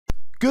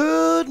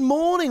Good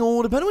morning,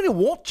 or depending on when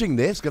you're watching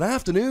this, good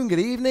afternoon, good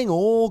evening,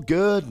 or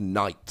good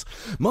night.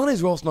 My name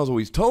is Ross, and as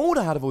always told,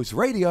 I had a voice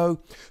radio.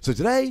 So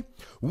today,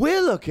 we're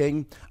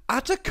looking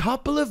at a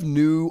couple of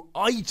new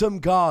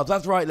item cards.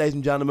 That's right, ladies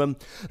and gentlemen.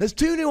 There's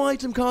two new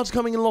item cards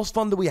coming in Lost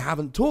Fun that we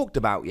haven't talked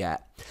about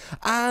yet.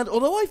 And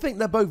although I think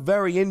they're both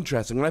very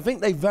interesting, and I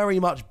think they very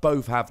much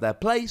both have their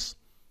place,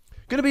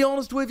 gonna be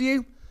honest with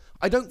you,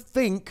 I don't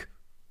think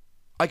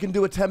I can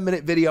do a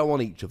 10-minute video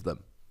on each of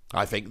them.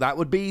 I think that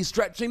would be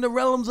stretching the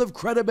realms of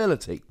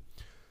credibility.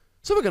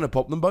 So we're going to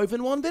pop them both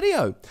in one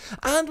video.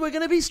 And we're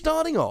going to be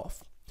starting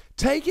off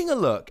taking a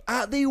look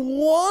at the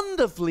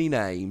wonderfully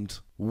named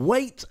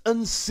Wait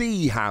and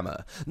See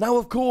Hammer. Now,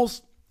 of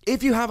course,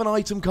 if you have an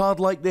item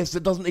card like this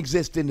that doesn't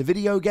exist in the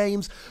video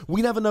games,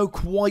 we never know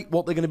quite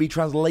what they're going to be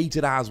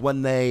translated as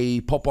when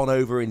they pop on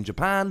over in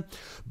Japan.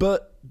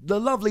 But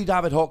the lovely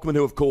David Hochmann,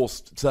 who of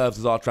course serves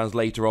as our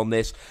translator on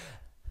this,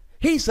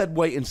 he said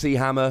Wait and See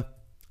Hammer.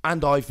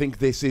 And I think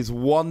this is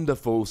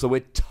wonderful, so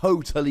we're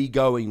totally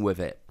going with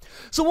it.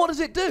 So what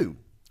does it do?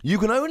 You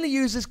can only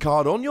use this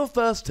card on your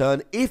first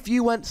turn if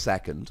you went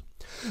second.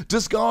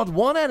 Discard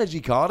one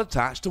energy card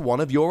attached to one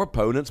of your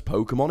opponent's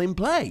Pokemon in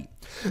play.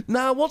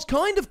 Now, what's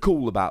kind of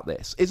cool about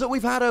this is that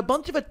we've had a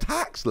bunch of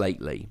attacks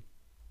lately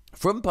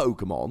from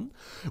Pokemon,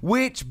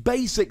 which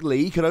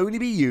basically can only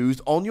be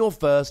used on your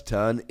first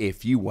turn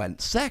if you went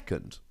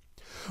second.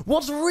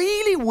 What's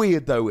really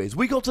weird, though, is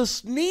we got a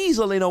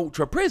Sneasel in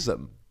Ultra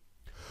Prism,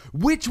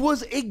 which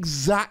was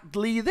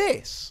exactly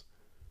this.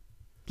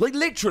 Like,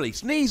 literally,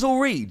 Sneasel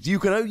reads, you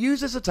can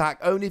use this attack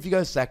only if you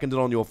go second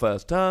and on your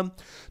first turn.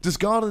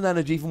 Discard an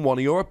energy from one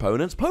of your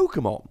opponent's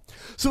Pokemon.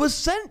 So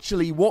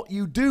essentially what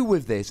you do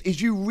with this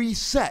is you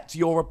reset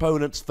your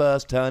opponent's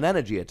first turn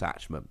energy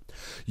attachment.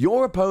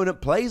 Your opponent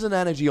plays an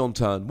energy on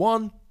turn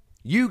 1,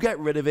 you get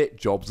rid of it,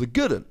 job's a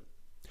good 'un.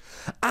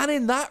 And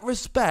in that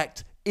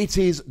respect, it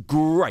is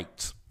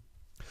great.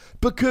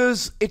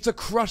 Because it's a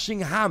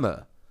crushing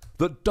hammer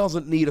that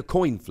doesn't need a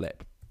coin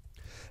flip.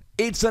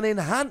 It's an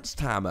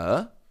enhanced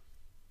hammer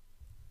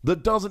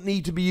that doesn't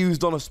need to be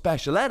used on a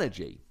special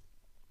energy.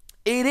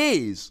 It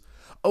is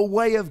a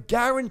way of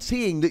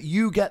guaranteeing that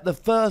you get the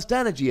first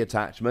energy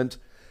attachment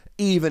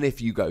even if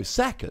you go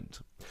second.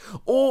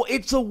 Or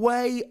it's a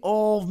way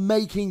of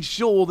making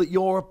sure that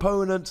your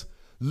opponent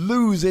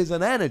loses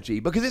an energy,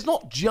 because it's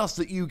not just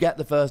that you get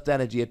the first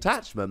energy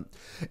attachment,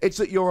 it's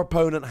that your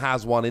opponent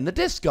has one in the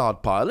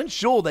discard pile, and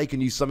sure, they can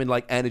use something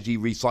like Energy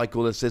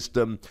Recycler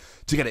System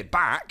to get it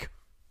back,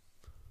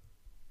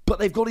 but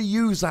they've got to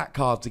use that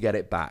card to get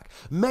it back.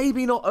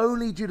 Maybe not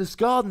only do you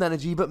discard an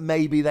energy, but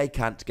maybe they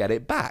can't get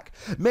it back.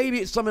 Maybe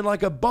it's something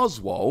like a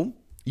Buzzwole,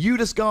 you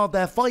discard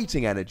their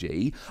fighting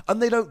energy,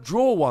 and they don't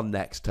draw one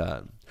next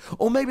turn.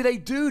 Or maybe they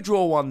do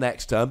draw one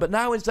next turn, but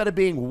now instead of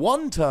being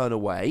one turn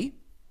away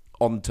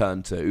on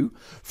turn 2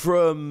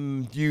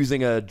 from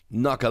using a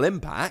Knuckle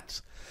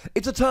Impact,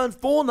 it's a turn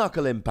 4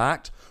 Knuckle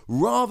Impact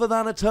rather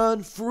than a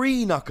turn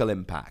 3 Knuckle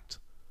Impact.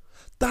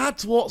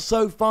 That's what's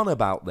so fun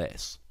about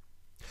this.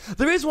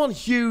 There is one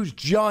huge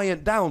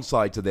giant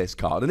downside to this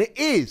card, and it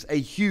is a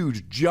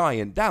huge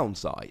giant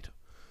downside.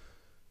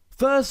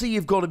 Firstly,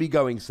 you've got to be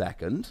going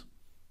second.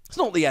 It's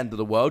not the end of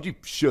the world, you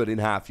should in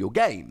half your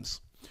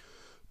games.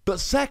 But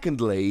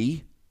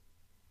secondly,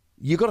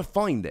 you've got to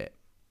find it.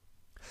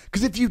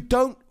 Because if you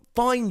don't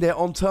find it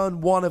on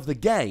turn 1 of the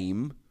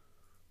game,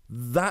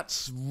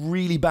 that's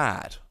really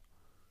bad.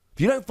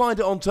 If you don't find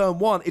it on turn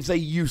 1, it's a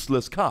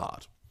useless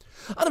card.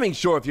 I mean,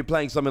 sure, if you're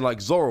playing something like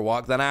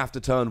Zoroark, then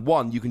after turn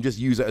 1, you can just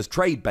use it as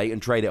trade bait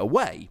and trade it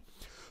away.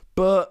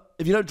 But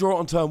if you don't draw it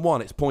on turn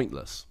 1, it's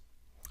pointless.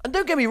 And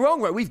don't get me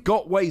wrong, right? We've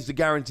got ways to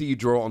guarantee you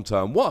draw it on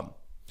turn 1.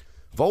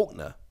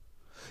 Volkner.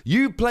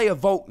 You play a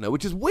Volkner,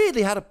 which has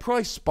weirdly had a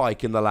price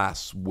spike in the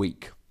last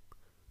week.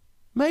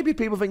 Maybe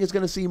people think it's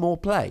going to see more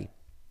play.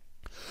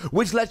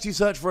 Which lets you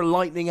search for a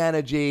lightning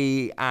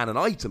energy and an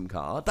item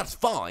card. That's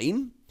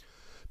fine.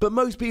 But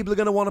most people are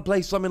going to want to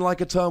play something like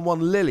a turn 1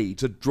 Lily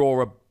to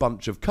draw a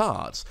bunch of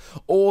cards.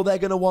 Or they're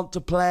going to want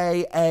to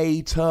play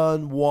a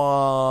turn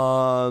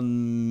 1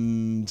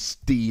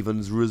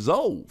 Steven's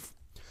Resolve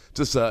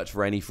to search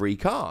for any free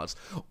cards.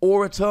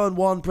 Or a turn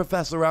 1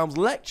 Professor Elm's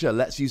Lecture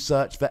lets you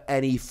search for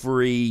any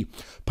free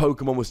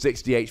Pokemon with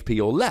 60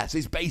 HP or less.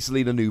 It's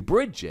basically the new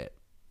Bridget.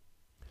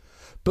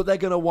 But they're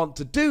going to want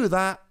to do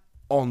that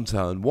on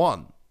turn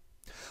 1.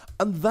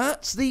 And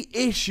that's the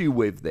issue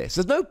with this.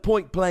 There's no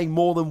point playing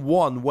more than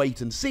one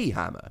Wait and See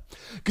Hammer.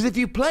 Because if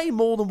you play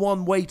more than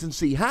one Wait and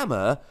See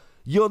Hammer,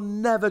 you're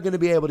never going to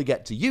be able to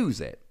get to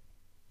use it.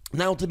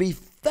 Now, to be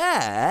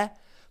fair,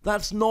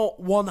 that's not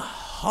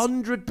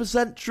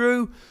 100%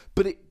 true,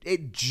 but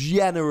it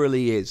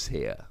generally is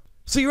here.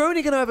 So you're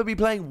only going to ever be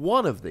playing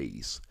one of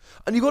these.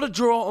 And you've got to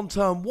draw it on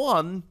turn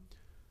 1,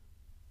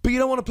 but you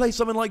don't want to play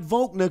something like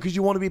Volkner because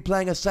you want to be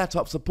playing a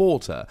setup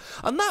supporter.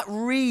 And that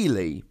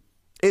really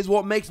is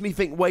what makes me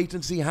think Wait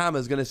and See Hammer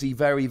is going to see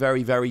very,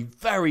 very, very,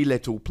 very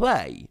little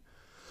play.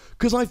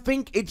 Because I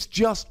think it's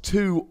just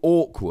too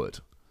awkward.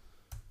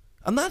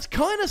 And that's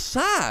kind of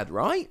sad,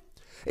 right?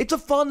 It's a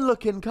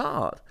fun-looking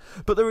card.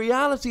 But the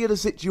reality of the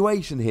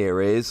situation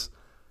here is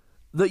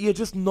that you're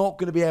just not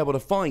going to be able to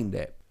find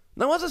it.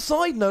 Now, as a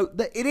side note,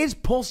 that it is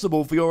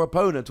possible for your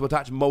opponent to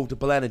attach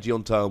multiple energy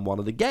on turn 1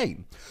 of the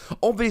game.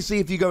 Obviously,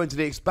 if you go into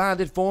the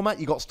expanded format,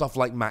 you've got stuff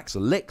like Max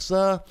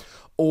Elixir,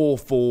 or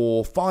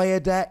for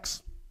fire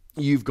decks,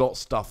 you've got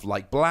stuff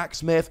like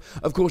Blacksmith.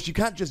 Of course, you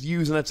can't just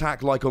use an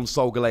attack like on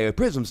Solgaleo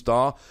Prism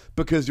Star,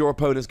 because your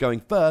opponent's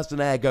going first,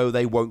 and ergo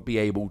they won't be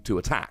able to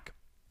attack.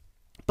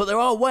 But there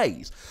are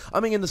ways.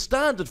 I mean, in the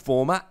standard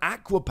format,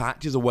 Aqua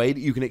Patch is a way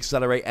that you can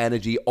accelerate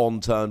energy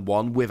on turn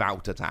 1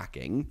 without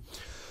attacking.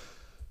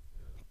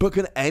 But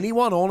can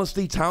anyone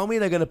honestly tell me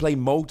they're going to play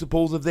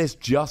multiples of this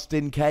just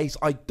in case?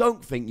 I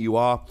don't think you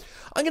are.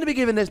 I'm going to be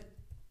giving this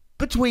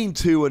between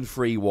 2 and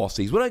 3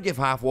 Wassies. We don't give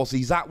half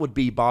Wassies. That would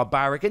be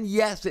barbaric. And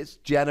yes, it's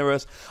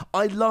generous.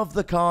 I love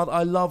the card.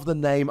 I love the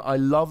name. I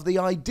love the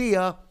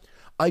idea.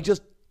 I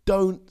just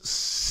don't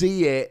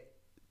see it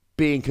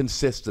being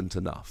consistent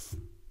enough.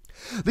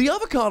 The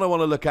other card I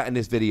want to look at in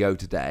this video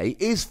today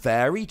is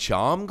Fairy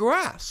Charm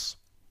Grass.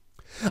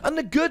 And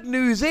the good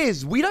news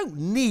is, we don't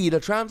need a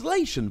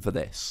translation for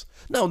this.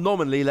 Now,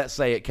 nominally, let's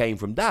say it came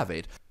from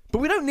David, but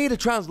we don't need a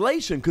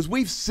translation because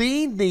we've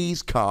seen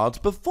these cards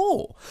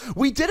before.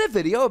 We did a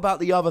video about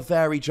the other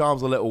Fairy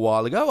Charms a little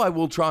while ago. I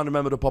will try and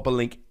remember to pop a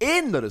link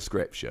in the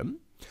description.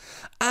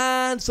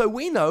 And so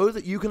we know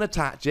that you can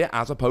attach it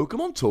as a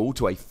Pokemon tool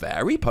to a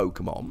Fairy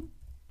Pokemon,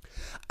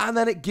 and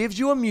then it gives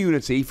you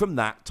immunity from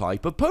that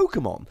type of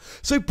Pokemon.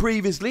 So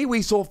previously,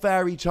 we saw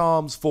Fairy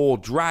Charms for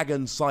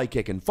Dragon,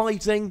 Psychic, and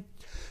Fighting.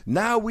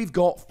 Now we've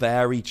got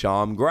Fairy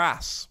Charm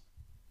Grass.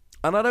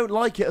 And I don't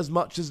like it as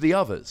much as the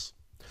others.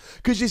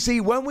 Because you see,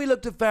 when we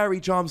looked at Fairy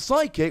Charm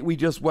Psychic, we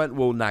just went,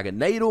 well,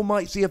 Naganadel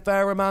might see a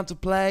fair amount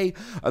of play,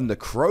 and the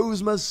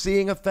Crozma's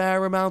seeing a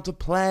fair amount of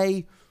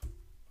play.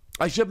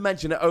 I should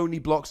mention it only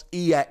blocks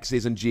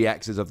EXs and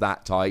GXs of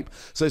that type,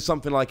 so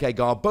something like a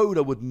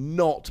Garbodor would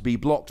not be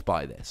blocked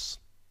by this.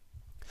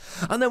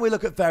 And then we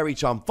look at Fairy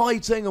Charm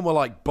Fighting, and we're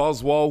like,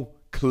 Buzzwole.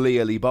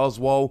 Clearly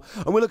Buzzwole.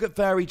 And we look at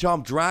Fairy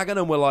Charm Dragon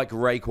and we're like,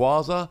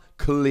 Rayquaza,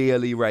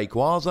 clearly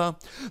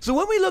Rayquaza. So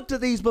when we looked at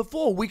these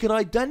before, we can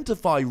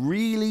identify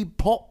really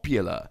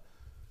popular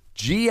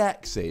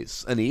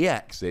GXs and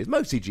EXs,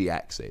 mostly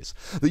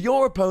GXs, that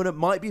your opponent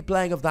might be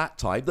playing of that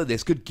type that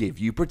this could give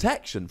you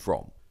protection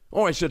from.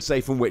 Or I should say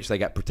from which they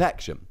get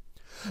protection.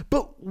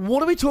 But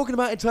what are we talking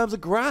about in terms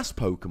of grass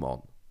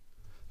Pokemon?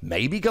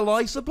 Maybe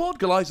Golisopod?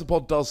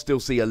 Golisopod does still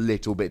see a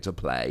little bit to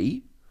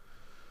play.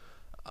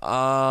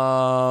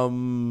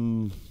 Yeah.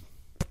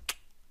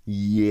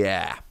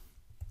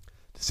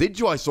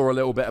 Decidueye I saw a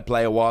little bit of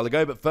play a while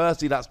ago, but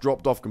firstly, that's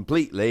dropped off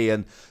completely,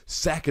 and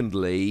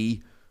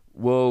secondly,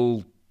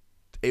 well,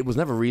 it was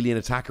never really an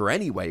attacker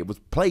anyway. It was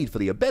played for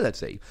the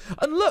ability.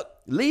 And look,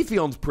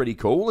 Leafeon's pretty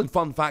cool, and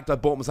fun fact, I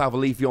bought myself a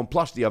Leafeon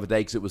plush the other day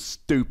because it was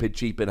stupid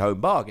cheap in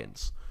home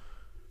bargains.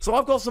 So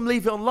I've got some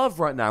Leafeon love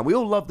right now. We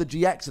all love the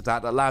GX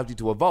attack that allowed you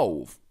to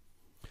evolve.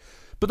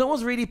 But no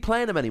one's really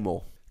playing them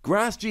anymore.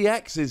 Grass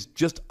GXs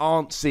just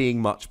aren't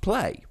seeing much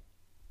play.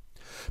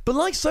 But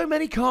like so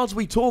many cards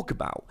we talk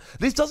about,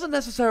 this doesn't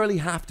necessarily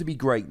have to be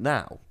great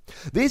now.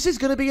 This is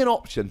going to be an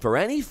option for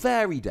any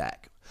fairy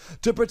deck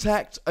to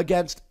protect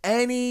against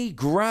any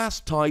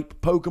grass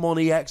type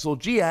Pokemon EX or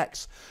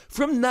GX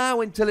from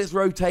now until it's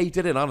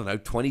rotated in, I don't know,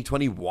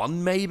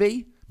 2021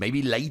 maybe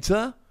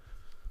later.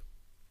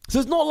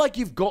 So it's not like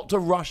you've got to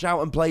rush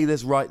out and play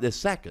this right this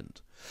second.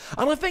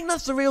 And I think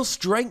that's the real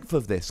strength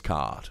of this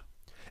card.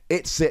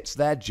 It sits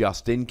there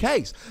just in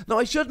case. Now,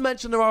 I should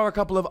mention there are a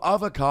couple of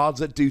other cards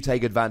that do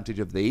take advantage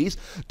of these.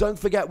 Don't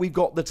forget we've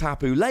got the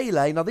Tapu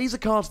Lele. Now, these are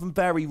cards from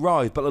Fairy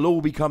Rise, but they'll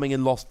all be coming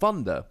in Lost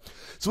Thunder.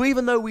 So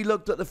even though we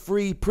looked at the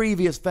 3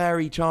 previous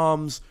Fairy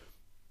Charms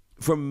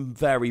from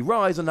Fairy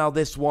Rise, and now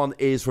this one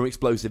is from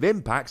Explosive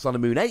Impact, Sun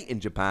and Moon 8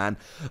 in Japan,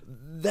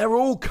 they're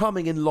all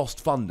coming in Lost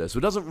Thunder, so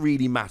it doesn't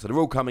really matter. They're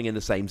all coming in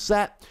the same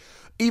set.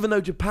 Even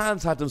though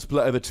Japan's had them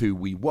split over 2,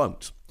 we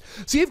won't.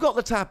 So you've got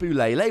the Tapu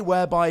Lele,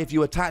 whereby if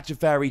you attach a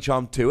Fairy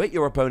Charm to it,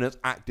 your opponent's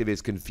active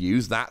is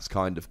confused. That's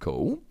kind of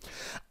cool.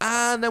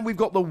 And then we've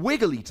got the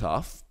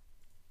Wigglytuff,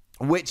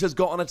 which has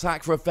got an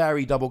attack for a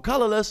Fairy double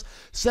colorless,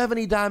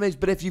 70 damage,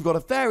 but if you've got a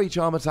Fairy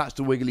Charm attached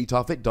to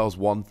Wigglytuff, it does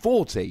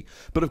 140.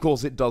 But of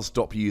course, it does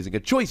stop you using a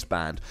Choice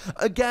Band.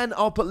 Again,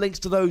 I'll put links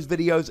to those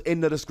videos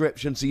in the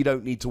description, so you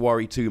don't need to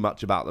worry too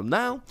much about them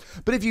now.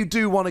 But if you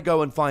do want to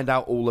go and find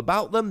out all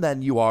about them,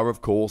 then you are,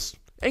 of course,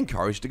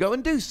 encouraged to go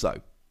and do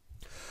so.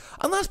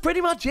 And that's pretty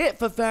much it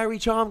for Fairy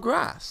Charm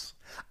Grass.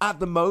 At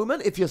the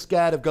moment, if you're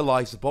scared of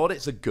Golisopod,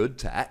 it's a good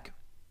tech.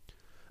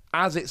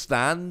 As it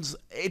stands,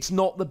 it's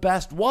not the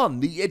best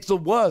one. It's the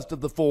worst of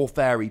the 4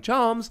 Fairy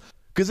Charms,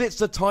 because it's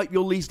the type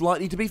you're least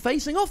likely to be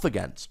facing off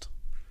against.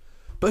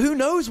 But who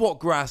knows what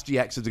Grass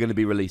GXs are going to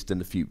be released in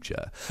the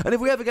future. And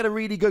if we ever get a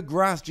really good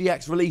Grass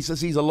GX release that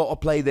sees a lot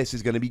of play, this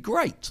is going to be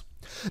great.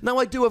 Now,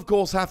 I do, of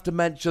course, have to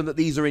mention that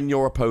these are in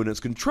your opponent's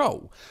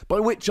control, by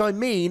which I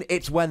mean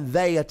it's when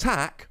they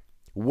attack,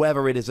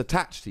 whether it is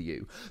attached to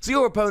you. So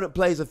your opponent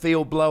plays a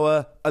Field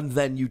Blower, and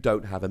then you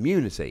don't have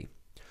immunity.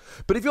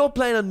 But if you're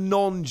playing a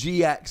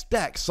non-GX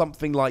deck,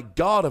 something like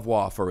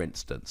Gardevoir, for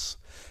instance,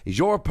 is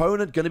your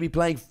opponent going to be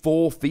playing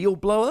 4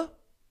 Field Blower?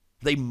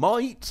 They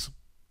might.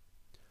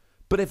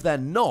 But if they're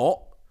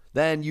not,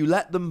 then you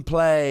let them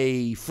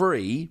play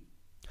 3,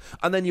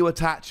 and then you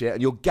attach it,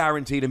 and you're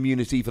guaranteed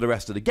immunity for the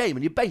rest of the game,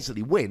 and you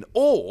basically win.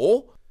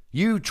 Or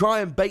you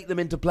try and bait them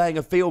into playing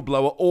a Field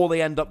Blower, or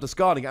they end up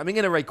discarding it. I mean,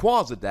 in a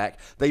Rayquaza deck,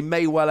 they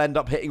may well end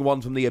up hitting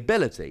one from the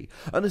ability.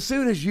 And as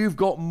soon as you've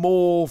got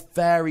more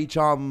Fairy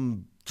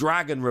Charm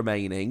Dragon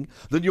remaining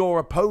than your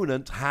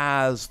opponent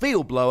has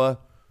Field Blower,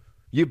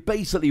 you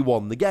basically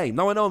won the game.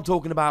 Now, I know I'm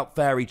talking about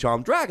Fairy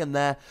Charm Dragon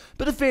there,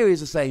 but the theory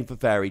is the same for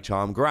Fairy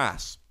Charm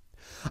Grass.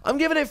 I'm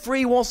giving it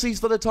 3 Wassies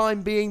for the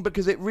time being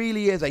because it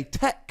really is a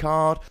tech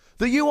card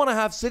that you want to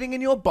have sitting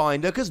in your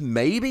binder, because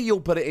maybe you'll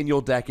put it in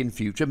your deck in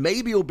future,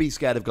 maybe you'll be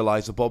scared of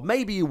Golisopod,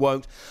 maybe you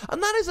won't,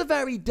 and that is the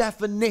very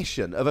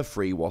definition of a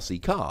free Wassie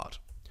card.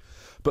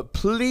 But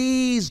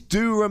please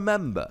do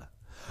remember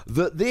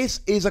that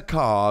this is a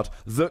card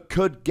that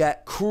could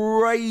get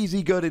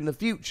crazy good in the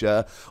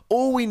future.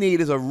 All we need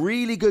is a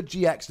really good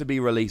GX to be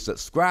released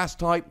that's grass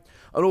type,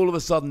 and all of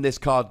a sudden this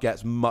card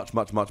gets much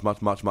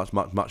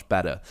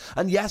better.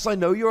 And yes, I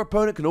know your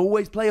opponent can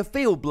always play a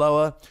Field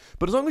Blower,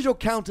 but as long as you're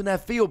counting their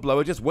Field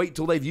Blower, just wait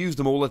till they've used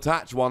them all,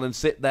 attach one, and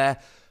sit there.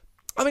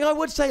 I mean, I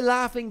would say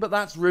laughing, but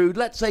that's rude.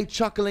 Let's say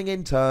chuckling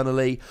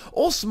internally,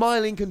 or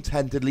smiling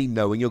contentedly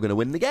knowing you're going to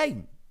win the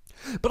game.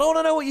 But I want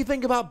to know what you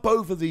think about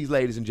both of these,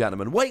 ladies and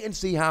gentlemen. Wait and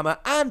See Hammer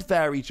and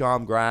Fairy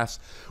Charm Grass.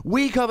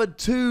 We covered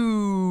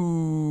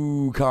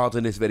 2 cards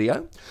in this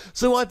video,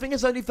 so I think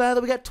it's only fair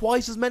that we get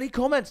twice as many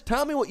comments.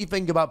 Tell me what you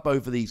think about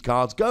both of these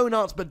cards. Go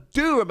nuts, but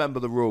do remember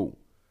the rule.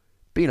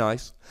 Be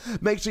nice.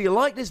 Make sure you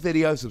like this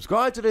video,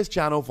 subscribe to this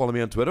channel, follow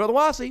me on Twitter at the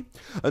Wassy,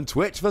 and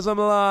Twitch for some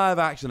live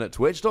action at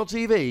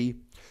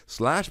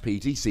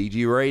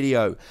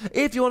twitch.tv/PTCGRadio.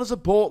 If you want to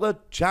support the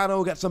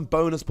channel, get some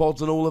bonus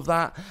pods and all of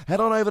that, head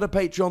on over to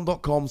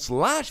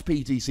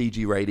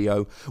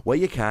patreon.com/PTCGRadio, where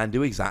you can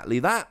do exactly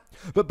that.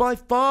 But by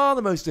far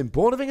the most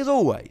important thing, as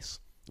always,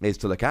 is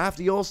to look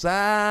after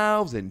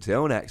yourselves.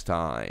 Until next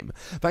time.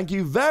 Thank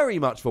you very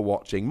much for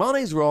watching. My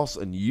name's Ross,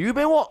 and you've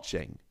been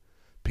watching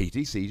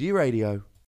PTCG Radio.